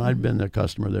Tavern, and I'd been the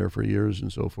customer there for years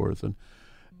and so forth.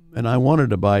 And I wanted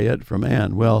to buy it from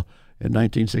Ann. Well, in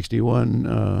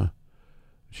 1961,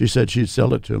 she said she'd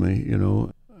sell it to me,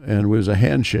 and it was a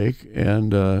handshake,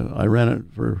 and I ran it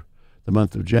for the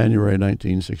month of January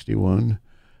 1961.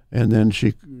 And then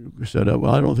she said,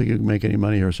 well, I don't think you can make any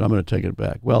money here, so I'm going to take it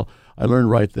back. Well, I learned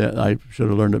right then, I should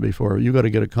have learned it before, you got to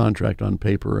get a contract on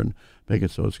paper and make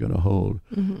it so it's going to hold.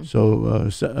 Mm-hmm. So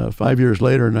 5 years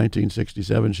later, in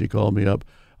 1967, she called me up.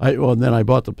 And then I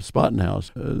bought the Spaten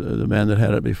House. The man that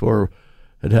had it before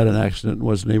had an accident and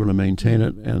wasn't able to maintain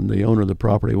it, and the owner of the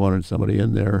property wanted somebody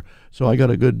in there. So I got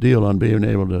a good deal on being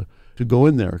able to go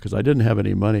in there, because I didn't have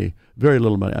any money, very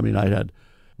little money. I mean,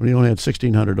 we only had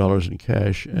 $1,600 in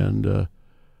cash, and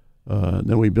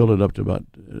then we built it up to about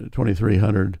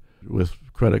 $2,300 with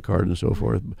credit card and so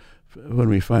forth. When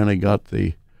we finally got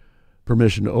the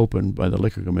permission to open by the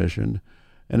Liquor Commission,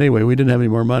 and anyway, we didn't have any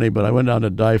more money. But I went down to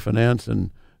Dye Finance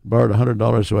and borrowed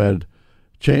 $100 so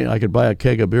I could buy a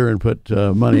keg of beer and put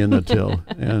money in the till.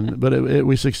 But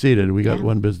we succeeded. We got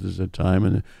one business at a time,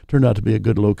 and it turned out to be a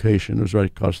good location. It was right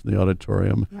across from the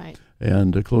auditorium,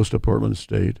 and close to Portland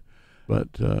State.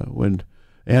 But when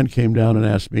Ann came down and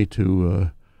asked me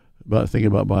to thinking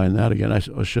about buying that again, I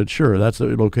said, sure, that's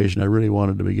the location I really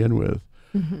wanted to begin with.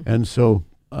 Mm-hmm. And so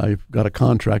I got a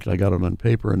contract. I got it on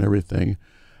paper and everything,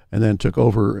 and then took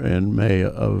over in May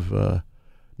of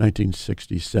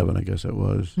 1967, I guess it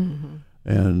was. Mm-hmm.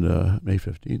 And May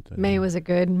 15th. May was a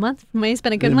good month. May's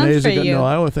been a good month for you. No,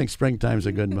 I always think springtime's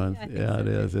a good month. Yeah, it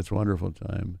is. It's a wonderful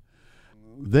time.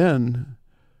 Then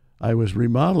I was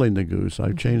remodeling the Goose.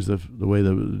 I changed the way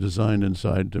the design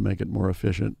inside to make it more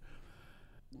efficient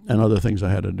and other things I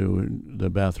had to do in the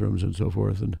bathrooms and so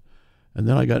forth. And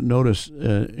then I got notice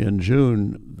in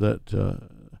June that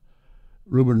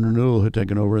Reuben Renewal had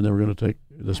taken over, and they were going to take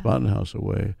the Spotting House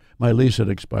away. My lease had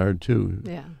expired too,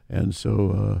 and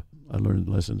so I learned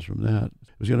lessons from that.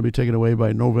 It was going to be taken away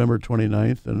by November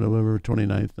 29th, and November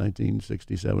 29th,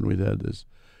 1967, we had this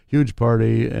huge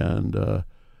party, and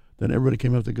then everybody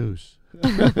came up the goose.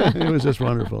 It was just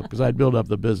wonderful because I'd built up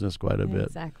the business quite a bit.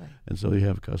 Exactly. And so you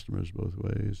have customers both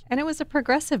ways. And it was a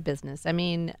progressive business. I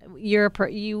mean,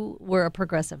 you were a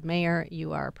progressive mayor.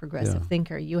 You are a progressive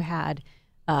thinker. You had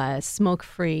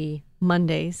smoke-free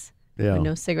Mondays. Yeah.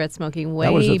 No cigarette smoking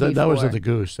That before. was at the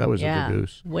Goose. That was at the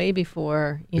Goose. Way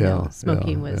before,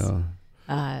 smoking was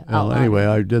outlawed. Anyway,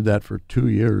 I did that for 2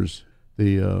 years.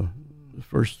 The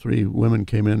first 3 women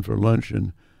came in for lunch,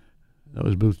 and that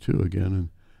was booth 2 again. And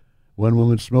one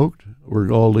woman smoked.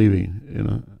 We're all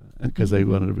leaving, because they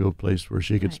wanted to be a place where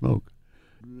she could smoke.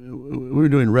 We were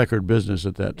doing record business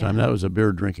at that time. That was a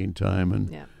beer drinking time,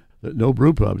 and no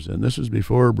brew pubs. And this was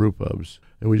before brew pubs.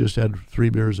 And we just had 3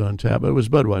 beers on tap. It was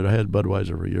Budweiser. I had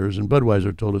Budweiser for years, and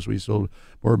Budweiser told us we sold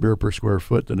more beer per square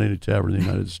foot than any tavern in the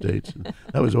United States. And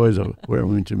that was always a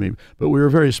worrying to me. But we were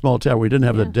a very small tavern. We didn't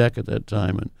have the deck at that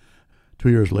time, and 2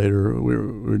 years later, we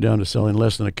were down to selling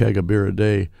less than a keg of beer a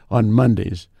day on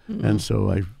Mondays. And so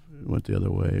I went the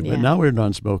other way. But now we're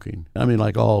non-smoking. I mean,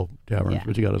 like all taverns,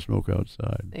 but you got to smoke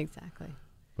outside. Exactly.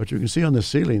 But you can see on the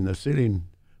ceiling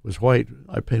was white.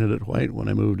 I painted it white when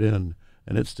I moved in,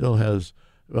 and it still has,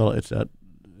 it's a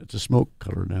smoke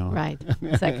color now. Right.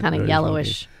 It's that kind of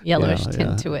yellowish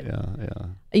tint to it. Yeah.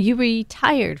 You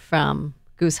retired from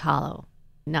Goose Hollow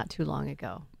not too long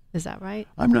ago. Is that right?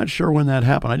 I'm not sure when that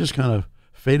happened. I just kind of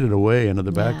faded away into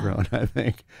the background, I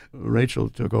think. Rachel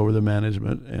took over the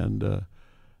management, and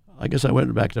I guess I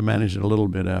went back to managing a little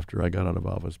bit after I got out of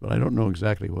office, but I don't know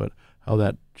exactly how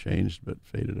that changed, but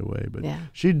faded away. But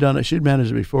she'd done it. She'd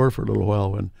managed it before for a little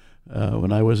while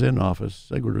when I was in office.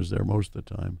 Sigurd was there most of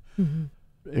the time.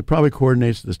 Mm-hmm. It probably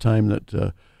coordinates this time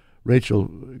that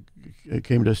Rachel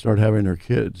came to start having her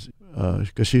kids,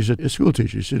 because she's a school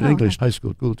teacher. She's an English high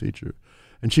school teacher.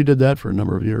 And she did that for a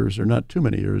number of years, or not too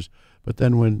many years. But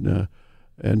then when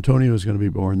Antonio was going to be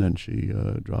born, then she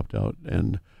dropped out.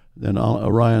 And then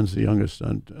Orion's the youngest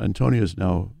son. Antonio's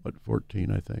now,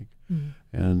 14, I think. Mm-hmm.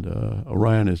 And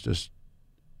Orion is just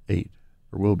 8,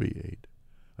 or will be 8,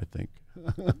 I think,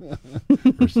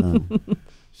 her son.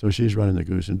 So she's running the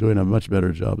Goose and doing a much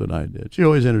better job than I did. She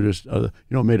always introduced,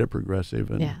 made it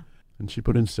progressive. And she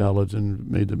put in salads and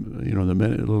made them, a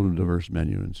little diverse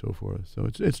menu and so forth. So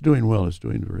it's doing well. It's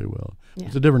doing very well. Yeah.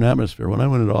 It's a different atmosphere. When I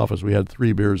went into office, we had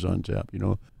 3 beers on tap,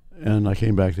 and I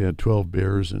came back, they had 12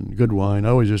 beers and good wine. I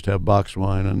always just have boxed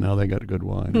wine, and now they got good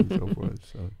wine and so forth.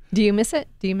 So. Do you miss it?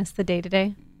 Do you miss the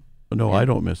day-to-day? No, I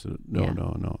don't miss it.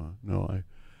 No.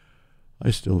 I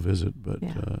still visit, but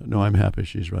no, I'm happy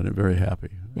she's running. Very happy.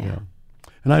 Yeah.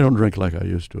 And I don't drink like I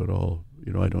used to at all.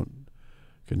 I don't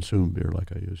consume beer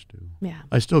like I used to. Yeah.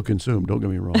 I still consume, don't get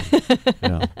me wrong.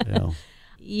 Yeah.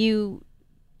 You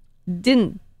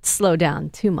didn't slow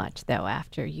down too much, though,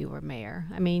 after you were mayor.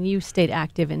 I mean, you stayed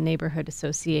active in neighborhood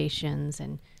associations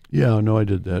and... Yeah, no, I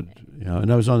did that. Yeah,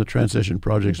 and I was on the Transition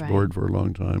Projects Board for a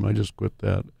long time. I just quit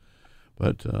that.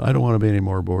 But I don't want to be any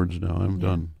more boards now. I'm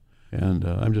done. And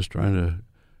I'm just trying to...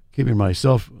 Keeping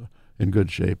myself in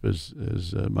good shape is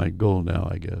my goal now,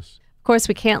 I guess. Of course,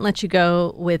 we can't let you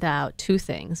go without 2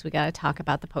 things. We got to talk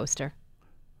about the poster.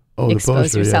 Oh, Expose the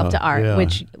poster, yourself to art, yeah.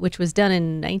 which was done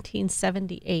in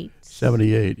 1978.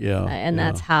 78, yeah. And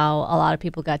that's how a lot of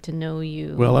people got to know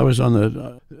you. Well, I was on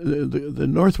the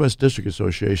Northwest District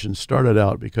Association. Started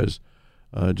out because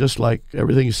just like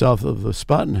everything south of the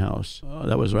Spotting House,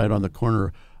 that was right on the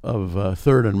corner of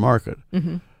 3rd and Market.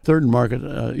 Mm-hmm. 3rd and Market,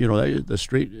 the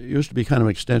street used to be kind of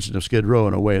an extension of Skid Row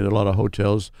in a way. There were a lot of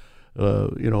hotels.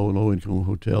 Low-income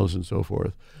hotels and so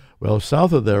forth. Well,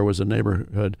 south of there was a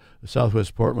neighborhood, the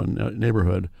Southwest Portland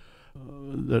neighborhood,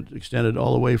 that extended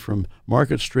all the way from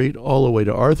Market Street all the way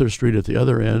to Arthur Street at the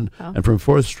other end, and from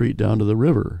 4th Street down to the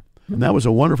river. And that was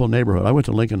a wonderful neighborhood. I went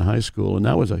to Lincoln High School, and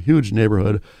that was a huge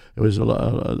neighborhood. It was a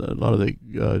lot of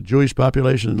the Jewish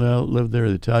population lived there,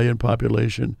 the Italian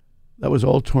population. That was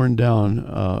all torn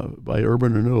down by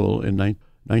urban renewal in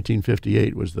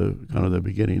 1958 was the kind of the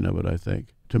beginning of it, I think,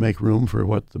 to make room for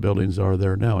what the buildings are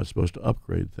there now. It's supposed to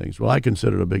upgrade things. Well, I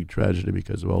consider it a big tragedy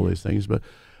because of all these things, but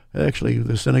actually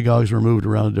the synagogues were moved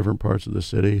around different parts of the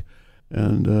city,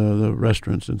 and the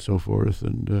restaurants and so forth,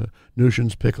 and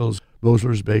Nushin's Pickles,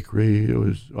 Bosler's Bakery. It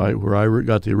was where I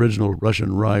got the original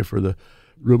Russian rye for the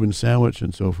Reuben sandwich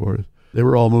and so forth. They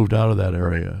were all moved out of that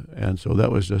area, and so that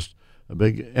was just a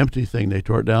big empty thing. They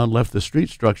tore it down, left the street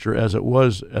structure as it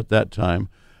was at that time,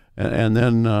 and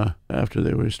then after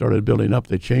we started building up,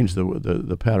 they changed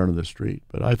the pattern of the street.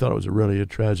 But I thought it was really a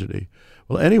tragedy.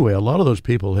 Well, anyway, a lot of those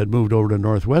people had moved over to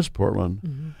Northwest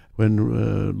Portland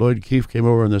when Lloyd Keefe came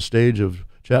over on the stage of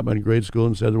Chapman Grade School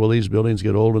and said, well, these buildings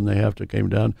get old and they have to come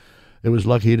down. It was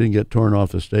lucky he didn't get torn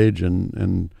off the stage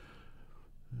and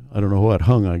I don't know what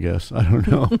hung, I guess. I don't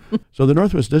know. So the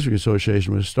Northwest District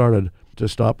Association was started to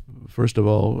stop, first of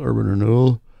all, urban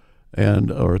renewal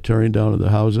or tearing down of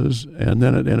the houses, and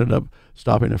then it ended up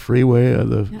stopping a freeway.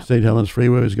 The St. Helens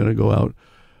Freeway was going to go out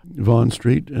Vaughn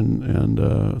Street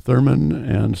and Thurman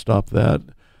and stop that,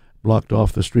 blocked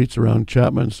off the streets around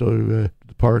Chapman, so the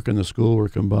park and the school were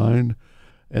combined.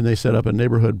 And they set up a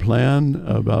neighborhood plan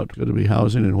about going to be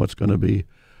housing and what's going to be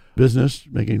business,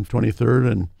 making 23rd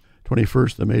and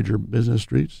 21st the major business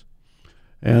streets.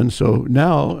 And so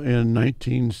now in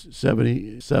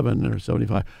 1977 or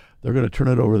 75, they're going to turn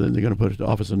it over, then they're going to put it to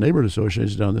Office of Neighborhood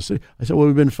Associations down in the city. I said, well,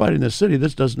 we've been fighting this city.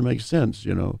 This doesn't make sense,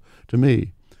 to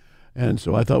me. And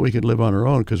so I thought we could live on our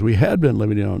own because we had been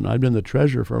living on our own. I'd been the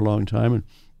treasurer for a long time, and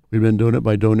we'd been doing it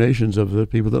by donations of the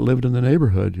people that lived in the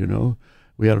neighborhood,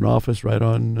 We had an office right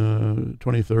on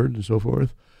 23rd and so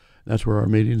forth. That's where our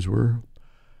meetings were.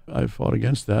 I fought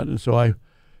against that. And so I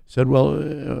said, well,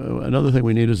 another thing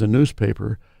we need is a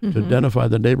newspaper to identify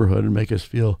the neighborhood and make us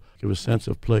give a sense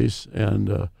of place.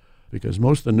 And because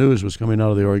most of the news was coming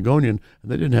out of the Oregonian,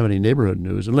 and they didn't have any neighborhood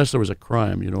news unless there was a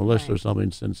crime, unless there was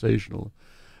something sensational.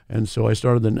 And so I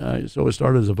started it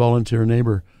started as a volunteer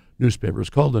neighbor newspaper. It was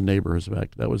called The Neighbor, in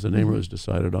fact. That was the name it was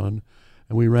decided on.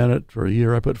 And we ran it for a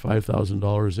year. I put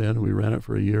 $5,000 in, and we ran it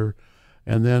for a year.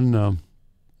 And then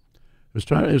it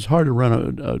was hard to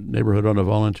run a neighborhood on a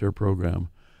volunteer program.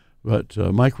 But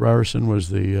Mike Ryerson was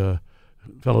the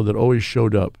fellow that always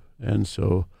showed up. And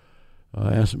so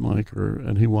I asked Mike,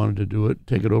 and he wanted to do it,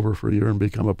 take it over for a year and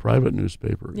become a private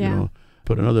newspaper,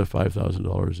 put another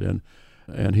 $5,000 in.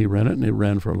 And he ran it, and he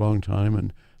ran for a long time,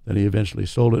 and then he eventually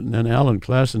sold it. And then Alan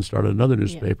Klassen started another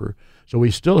newspaper. So we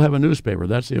still have a newspaper.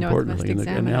 That's the important thing.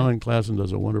 And Alan Klassen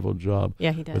does a wonderful job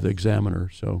with Examiner.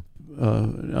 So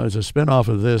as a spinoff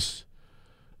of this,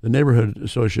 the Neighborhood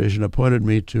Association appointed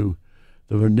me to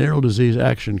the Venereal Disease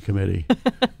Action Committee.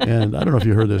 And I don't know if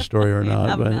you heard this story or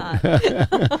not.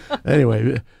 But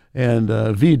anyway, and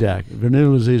VDAC,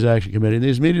 Venereal Disease Action Committee. And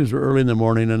these meetings were early in the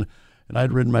morning, and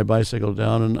I'd ridden my bicycle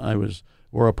down, and I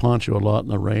wore a poncho a lot in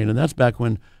the rain. And that's back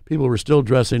when people were still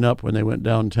dressing up when they went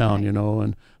downtown,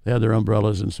 and they had their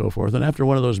umbrellas and so forth. And after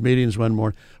one of those meetings one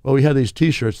morning, we had these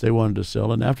T-shirts they wanted to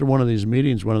sell. And after one of these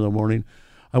meetings one in the morning,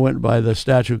 I went by the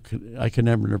statue. I can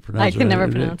never pronounce it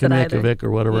either.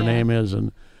 Or whatever her name is,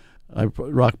 and I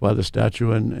rocked by the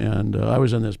statue, and I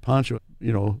was in this poncho,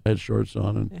 had shorts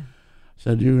on, and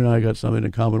said, "You and I got something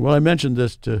in common." Well, I mentioned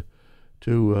this to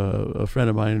a friend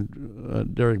of mine,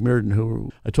 Derek Mearden,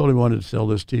 who I told him I wanted to sell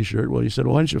this T-shirt. Well, he said,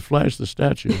 "Why don't you flash the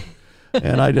statue?"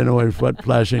 And I didn't know what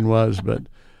flashing was, but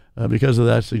because of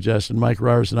that suggestion, Mike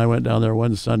Ryerson and I went down there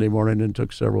one Sunday morning and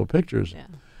took several pictures. Yeah.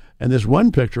 And this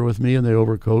one picture with me in the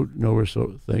overcoat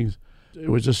and things, it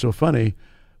was just so funny.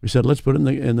 We said, let's put it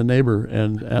in the Neighbor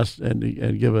and ask and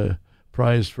give a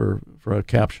prize for a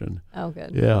caption. Oh,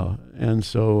 good. Yeah, and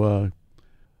so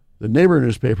the Neighbor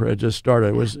newspaper had just started.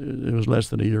 It was less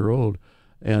than a year old,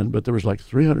 but there was like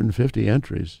 350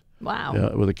 entries.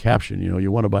 Wow. With a caption,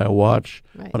 you want to buy a watch,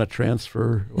 want to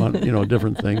transfer,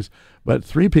 different things. But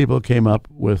 3 people came up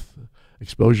with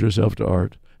expose yourself to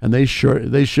art. And they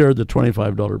shared the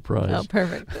 $25 prize. Oh,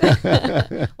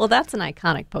 perfect. Well, that's an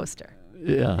iconic poster.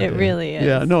 Yeah, it really is.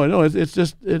 Yeah, no, it's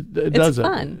just it does it. It's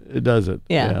fun. It does it.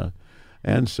 Yeah.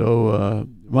 And so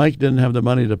Mike didn't have the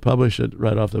money to publish it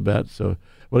right off the bat, so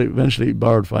he eventually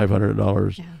borrowed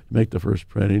 $500 to make the first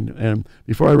printing. And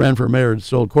before I ran for mayor, it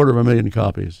sold 250,000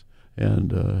 copies,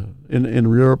 and in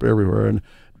Europe, everywhere. And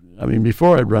I mean,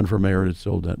 before I'd run for mayor, it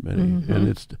sold that many, and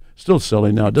it's still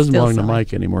selling now. It doesn't belong to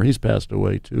Mike anymore. He's passed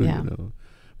away too,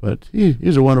 But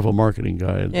he's a wonderful marketing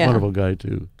guy, and wonderful guy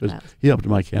too, because he helped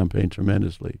my campaign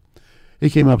tremendously. He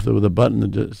came up with a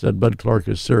button that said "Bud Clark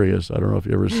is serious." I don't know if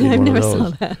you ever seen one of those. Saw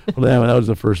that. Well, that was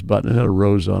the first button. It had a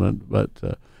rose on it, but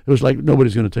it was like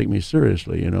nobody's going to take me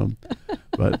seriously,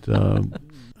 But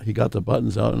he got the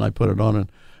buttons out, and I put it on,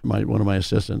 and one of my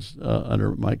assistants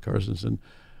under Mike Carsonson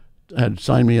had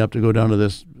signed me up to go down to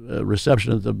this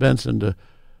reception at the Benson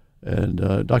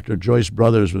and Dr. Joyce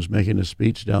Brothers was making a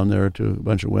speech down there to a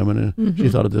bunch of women, and she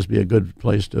thought this would be a good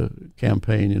place to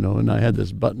campaign, and I had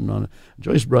this button on it.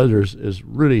 Joyce Brothers is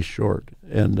really short,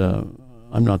 and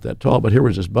I'm not that tall, but here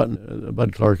was this button,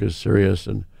 Bud Clark is serious,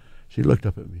 and she looked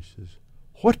up at me, she says,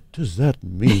 what does that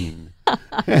mean?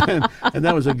 and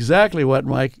that was exactly what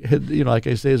Mike had, like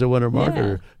I say, is a winter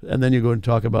marketer. And then you go and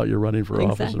talk about your running for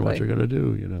office and what you're going to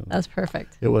do, That's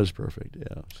perfect. It was perfect,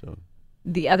 yeah. So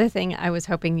the other thing I was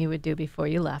hoping you would do before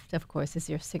you left, of course, is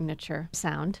your signature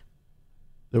sound.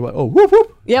 Oh, whoop,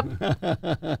 whoop. Yep.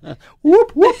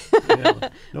 Whoop, whoop. Yeah.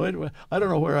 No, I don't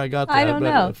know where I got that. I don't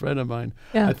know. A friend of mine,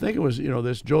 Yeah. I think it was,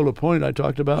 this Joe LaPointe I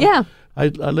talked about. Yeah. I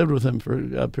lived with him for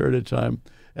a period of time,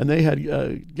 and they had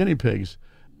guinea pigs,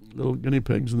 little guinea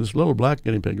pigs, and this little black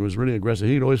guinea pig was really aggressive.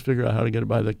 He'd always figure out how to get it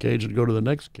by the cage and go to the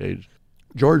next cage.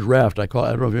 George Raft, I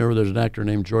don't know if you remember, there's an actor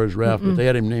named George Raft, but they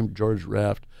had him named George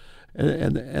Raft.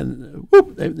 And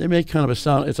whoop, they make kind of a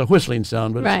sound. It's a whistling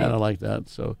sound, but Right. It's kind of like that.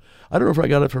 So I don't know if I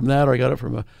got it from that or I got it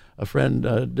from a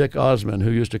friend, Dick Osmond,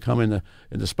 who used to come in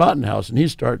the spotting house, and he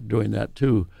started doing that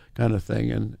too, kind of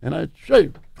thing. And I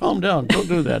say, calm down, don't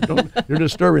do that. You're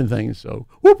disturbing things. So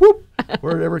whoop whoop,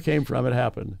 where it ever came from, it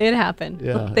happened. It happened.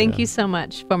 Yeah, Well, thank you so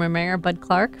much, former Mayor Bud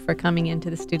Clark, for coming into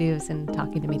the studios and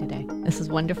talking to me today. This is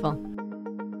wonderful.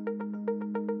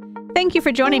 Thank you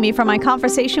for joining me for my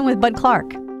conversation with Bud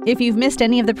Clark. If you've missed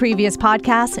any of the previous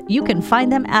podcasts, you can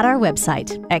find them at our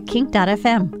website at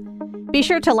kink.fm. Be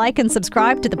sure to like and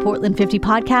subscribe to the Portland 50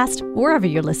 podcast wherever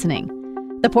you're listening.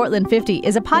 The Portland 50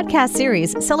 is a podcast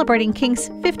series celebrating Kink's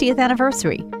 50th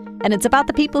anniversary, and it's about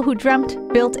the people who dreamt,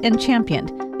 built, and championed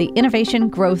the innovation,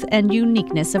 growth, and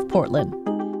uniqueness of Portland.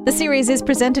 The series is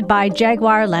presented by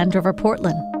Jaguar Land Rover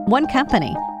Portland, one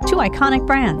company, two iconic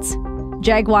brands.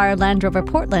 Jaguar Land Rover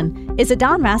Portland is a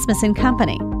Don Rasmussen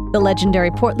company, the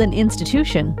legendary Portland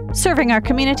institution, serving our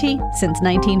community since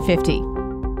 1950.